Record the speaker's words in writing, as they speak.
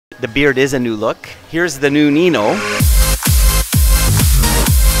The beard is a new look. Here's the new Nino.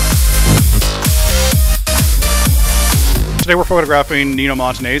 Today we're photographing Nino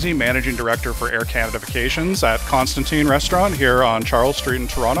Montagnese, Managing Director for Air Canada Vacations at Constantine Restaurant here on Charles Street in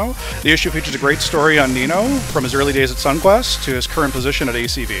Toronto. The issue features a great story on Nino, from his early days at SunQuest to his current position at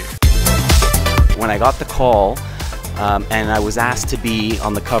ACV. When I got the call and I was asked to be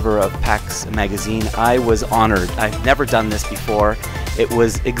on the cover of PAX magazine, I was honored. I've never done this before. It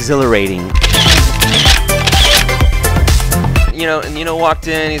was exhilarating. You know, Nino walked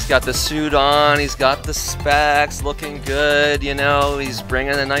in, he's got the suit on, he's got the specs, looking good, you know, he's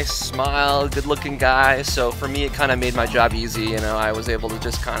bringing a nice smile, good looking guy. So for me, it kind of made my job easy, you know. I was able to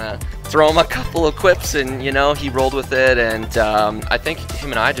just kind of throw him a couple of quips and, you know, he rolled with it. And I think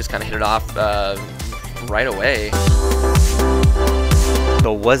him and I just kind of hit it off right away.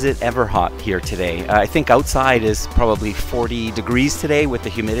 So was it ever hot here today? I think outside is probably 40 degrees today with the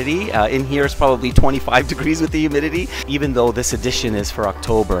humidity. In here is probably 25 degrees with the humidity. Even though this edition is for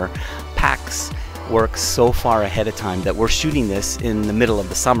October, PAX works so far ahead of time that we're shooting this in the middle of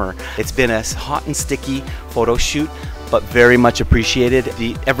the summer. It's been a hot and sticky photo shoot, but very much appreciated.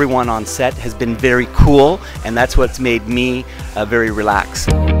 Everyone on set has been very cool, and that's what's made me very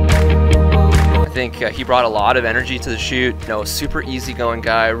relaxed. I think he brought a lot of energy to the shoot. You know, super easygoing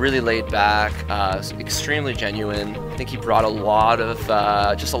guy, really laid back, extremely genuine. I think he brought a lot of,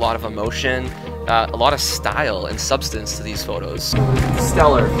 just a lot of emotion, a lot of style and substance to these photos.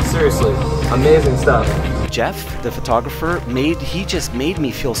 Stellar, seriously, amazing stuff. Jeff, the photographer, he just made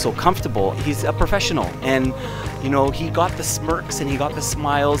me feel so comfortable. He's a professional, and you know, he got the smirks and he got the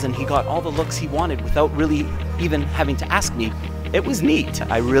smiles and he got all the looks he wanted without really even having to ask me. It was neat.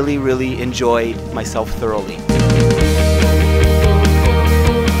 I really, really enjoyed myself thoroughly.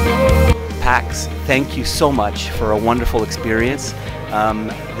 PAX, thank you so much for a wonderful experience.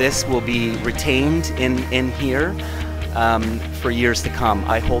 This will be retained in here for years to come.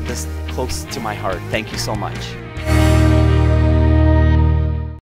 I hold this close to my heart. Thank you so much.